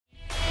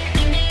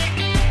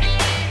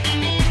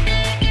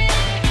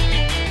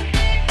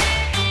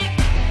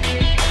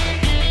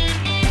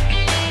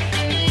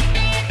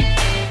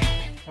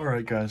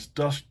guys,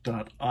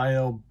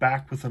 Dusk.io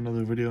back with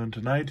another video, and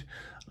tonight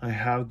I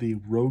have the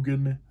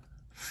Rogan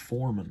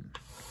Foreman.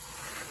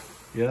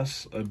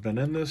 Yes, I've been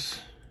in this.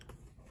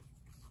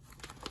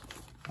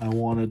 I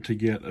wanted to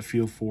get a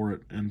feel for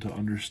it and to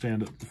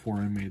understand it before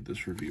I made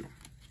this review.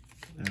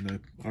 And I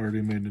already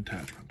made an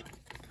attachment.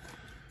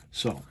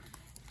 So,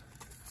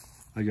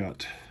 I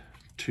got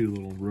two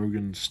little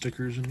Rogan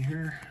stickers in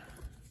here.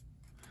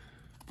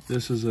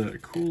 This is a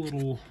cool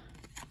little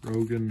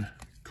Rogan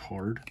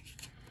card.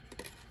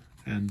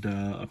 And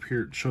up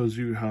here it shows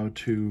you how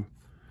to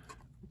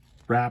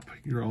wrap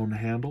your own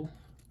handle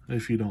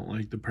if you don't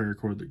like the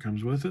paracord that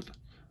comes with it.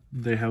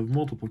 They have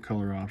multiple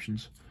color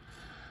options.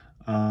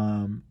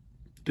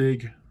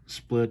 Dig,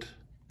 split,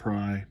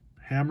 pry,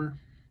 hammer.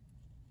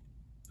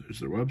 There's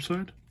their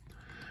website.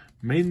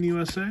 Made in the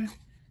USA.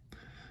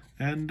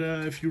 And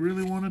if you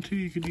really wanted to,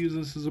 you could use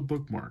this as a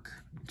bookmark.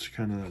 It's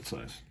kind of that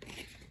size.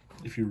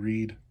 If you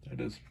read,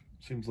 that is.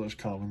 Seems less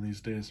common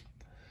these days.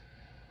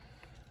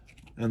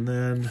 And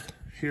then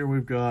here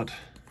we've got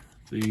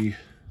the,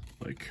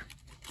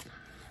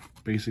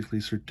 basically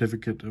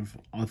certificate of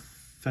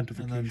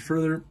authentication. And then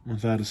further,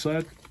 with that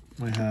aside,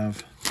 we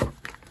have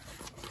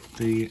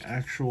the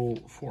actual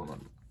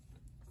Foreman.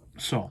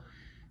 So,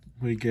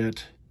 we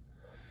get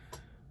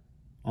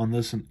on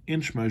this an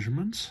inch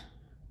measurements.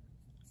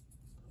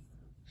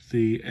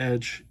 The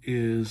edge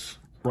is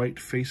right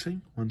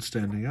facing when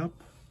standing up.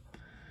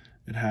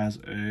 It has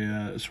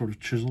a sort of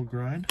chisel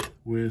grind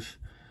with,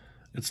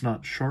 it's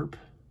not sharp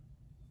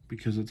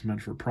because it's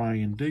meant for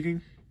prying and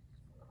digging.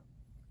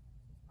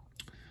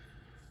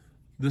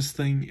 This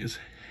thing is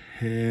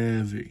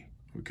heavy,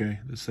 okay?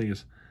 This thing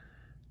is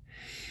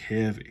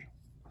heavy.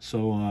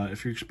 So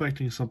if you're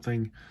expecting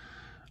something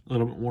a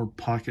little bit more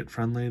pocket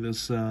friendly,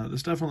 this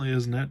definitely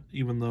isn't it,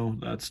 even though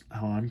that's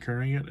how I'm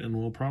carrying it and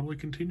will probably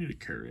continue to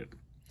carry it.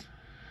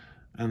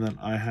 And then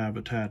I have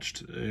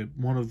attached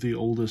one of the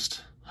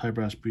oldest high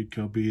brass bead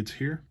co beads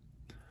here.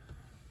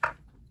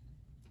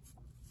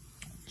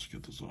 Let's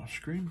get this off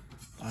screen.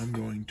 I'm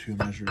going to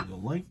measure the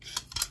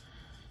length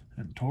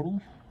and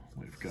total.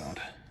 We've got,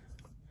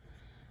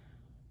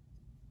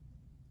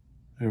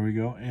 there we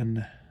go,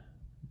 in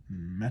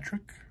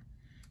metric,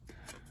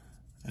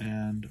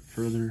 and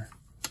further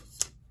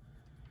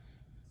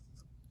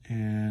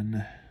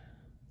in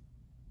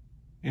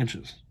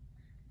inches.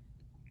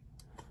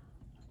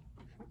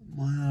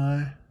 My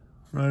eye,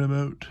 right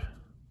about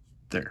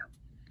there.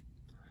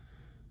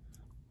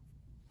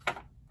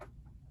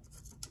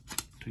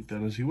 Take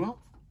that as you will.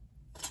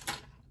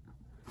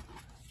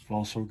 I've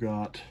also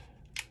got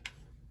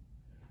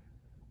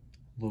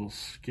a little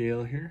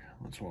scale here.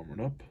 Let's warm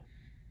it up.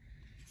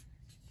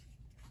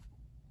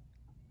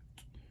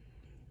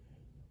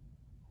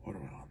 What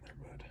am I on there,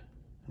 bud?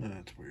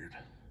 That's weird.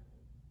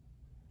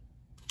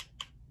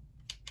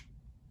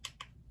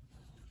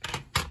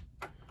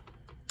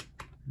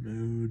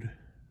 Mood,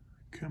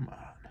 come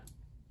on.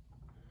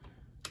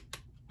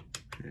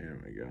 There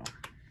we go.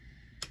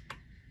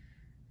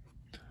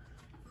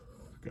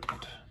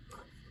 Got,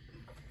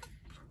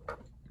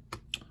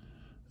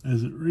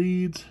 as it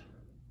reads,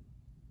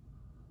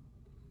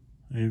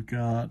 they've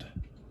got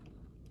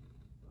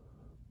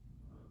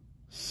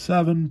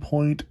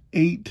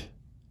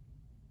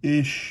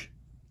 7.8-ish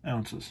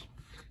ounces.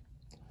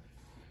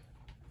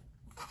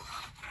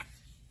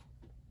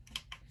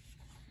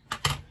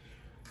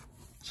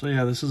 So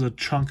yeah, this is a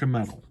chunk of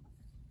metal.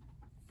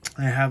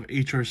 I have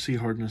HRC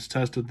hardness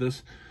tested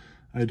this.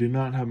 I do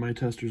not have my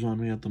testers on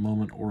me at the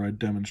moment, or I'd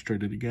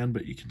demonstrate it again,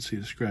 but you can see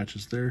the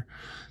scratches there.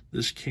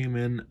 This came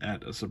in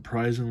at a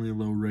surprisingly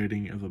low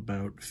rating of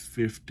about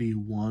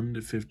 51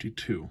 to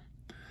 52.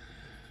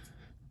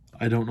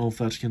 I don't know if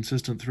that's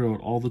consistent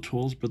throughout all the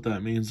tools, but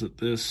that means that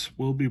this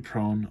will be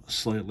prone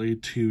slightly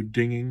to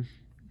dinging,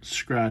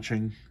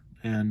 scratching,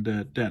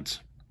 and dents.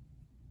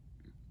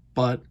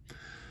 But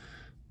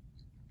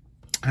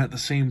at the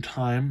same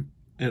time,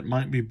 it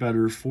might be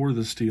better for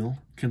the steel,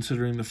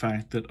 considering the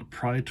fact that a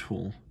pry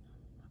tool,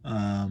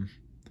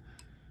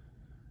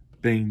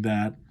 being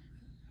that,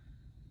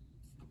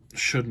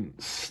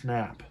 shouldn't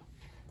snap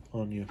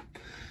on you.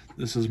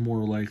 This is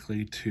more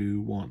likely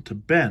to want to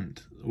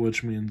bend,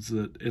 which means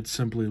that it's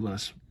simply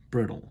less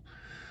brittle.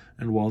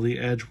 And while the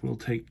edge will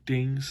take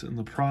dings in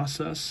the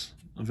process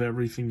of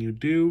everything you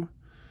do,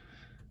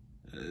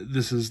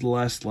 this is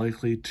less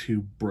likely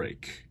to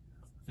break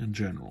in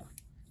general.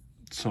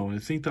 So I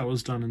think that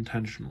was done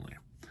intentionally.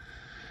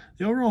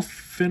 The overall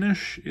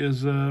finish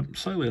is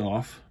slightly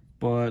off,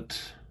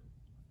 but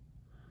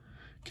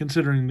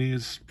considering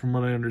these, from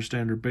what I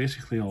understand, are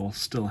basically all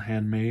still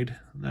handmade,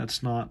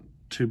 that's not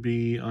to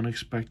be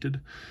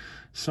unexpected.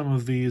 Some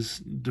of these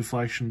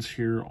deflections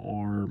here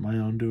are my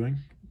own doing,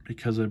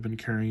 because I've been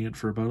carrying it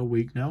for about a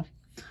week now.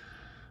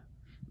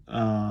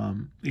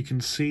 You can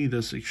see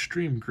this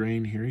extreme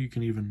grain here. You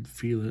can even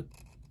feel it.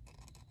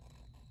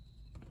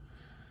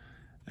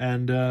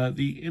 And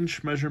the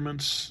inch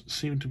measurements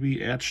seem to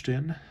be etched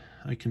in.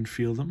 I can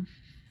feel them,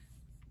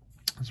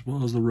 as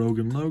well as the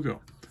Rogan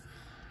logo.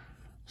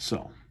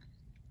 So,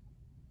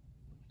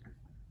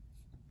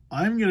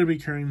 I'm going to be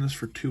carrying this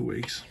for 2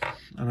 weeks,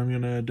 and I'm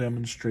going to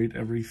demonstrate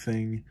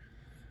everything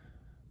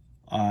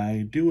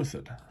I do with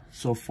it.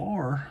 So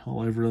far,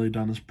 all I've really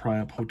done is pry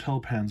up hotel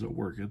pans at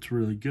work. It's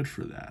really good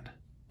for that.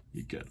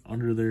 You get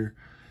under there,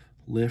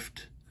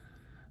 lift.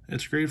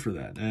 It's great for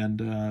that.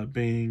 And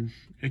being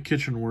a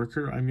kitchen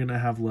worker, I'm going to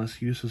have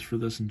less uses for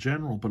this in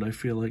general, but I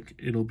feel like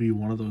it'll be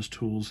one of those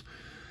tools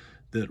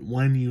that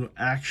when you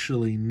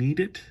actually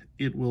need it,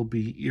 it will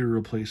be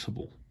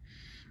irreplaceable.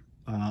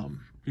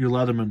 Your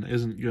Leatherman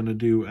isn't going to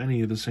do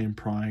any of the same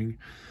prying,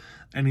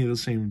 any of the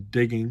same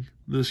digging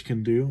this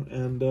can do,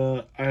 and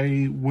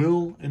I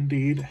will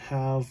indeed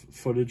have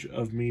footage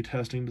of me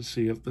testing to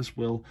see if this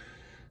will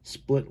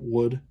split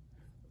wood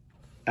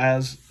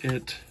as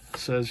it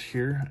says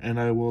here, and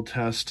I will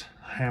test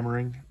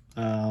hammering.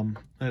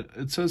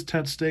 It says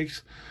tent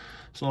stakes,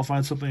 so I'll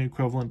find something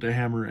equivalent to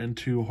hammer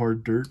into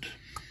hard dirt.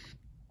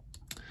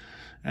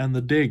 And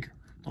the dig,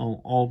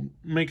 I'll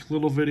make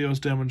little videos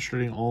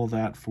demonstrating all of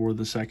that for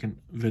the second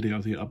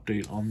video, the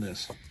update on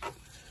this.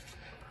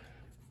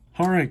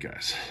 Alright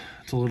guys,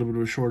 it's a little bit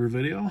of a shorter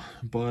video,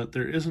 but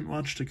there isn't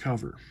much to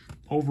cover.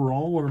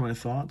 Overall, what are my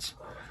thoughts?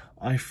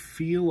 I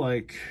feel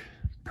like,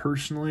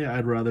 personally,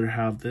 I'd rather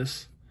have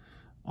this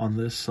on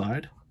this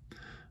side,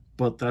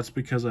 but that's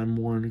because I'm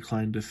more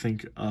inclined to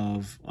think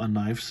of a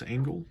knife's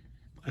angle,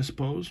 I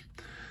suppose.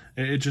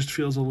 It just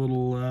feels a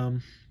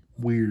little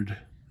weird,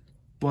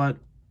 but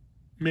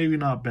maybe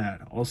not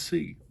bad. I'll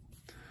see.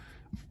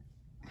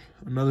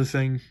 Another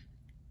thing,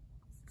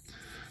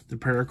 the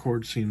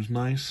paracord seems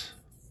nice.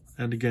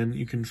 And again,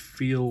 you can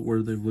feel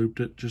where they've looped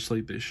it, just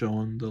like they show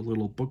on the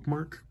little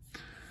bookmark.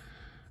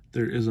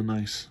 There is a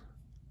nice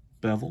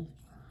bevel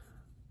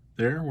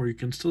there where you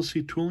can still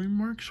see tooling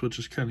marks, which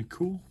is kind of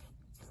cool.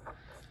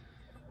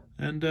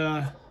 And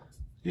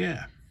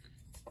yeah.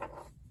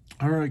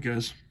 Alright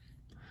guys,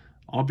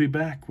 I'll be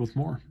back with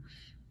more.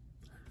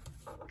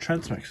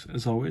 Trendsmix,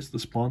 as always, the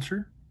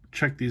sponsor.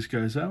 Check these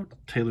guys out.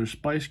 Taylor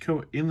Spice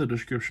Co. in the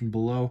description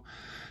below.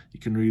 You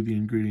can read the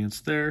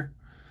ingredients there.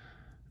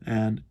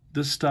 And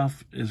this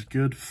stuff is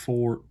good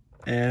for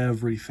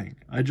everything.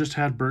 I just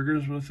had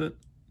burgers with it.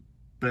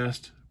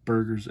 Best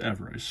burgers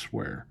ever, I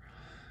swear.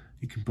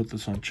 You can put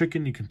this on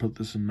chicken. You can put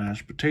this in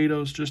mashed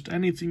potatoes. Just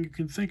anything you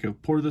can think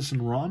of. Pour this in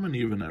ramen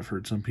even, I've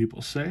heard some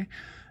people say.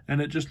 And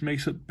it just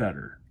makes it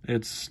better.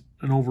 It's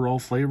an overall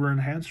flavor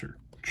enhancer.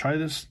 Try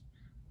this.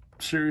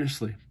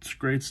 Seriously, it's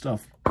great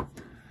stuff.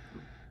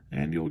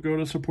 And you'll go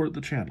to support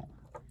the channel.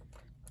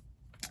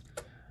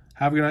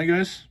 Have a good night,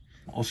 guys.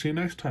 I'll see you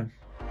next time.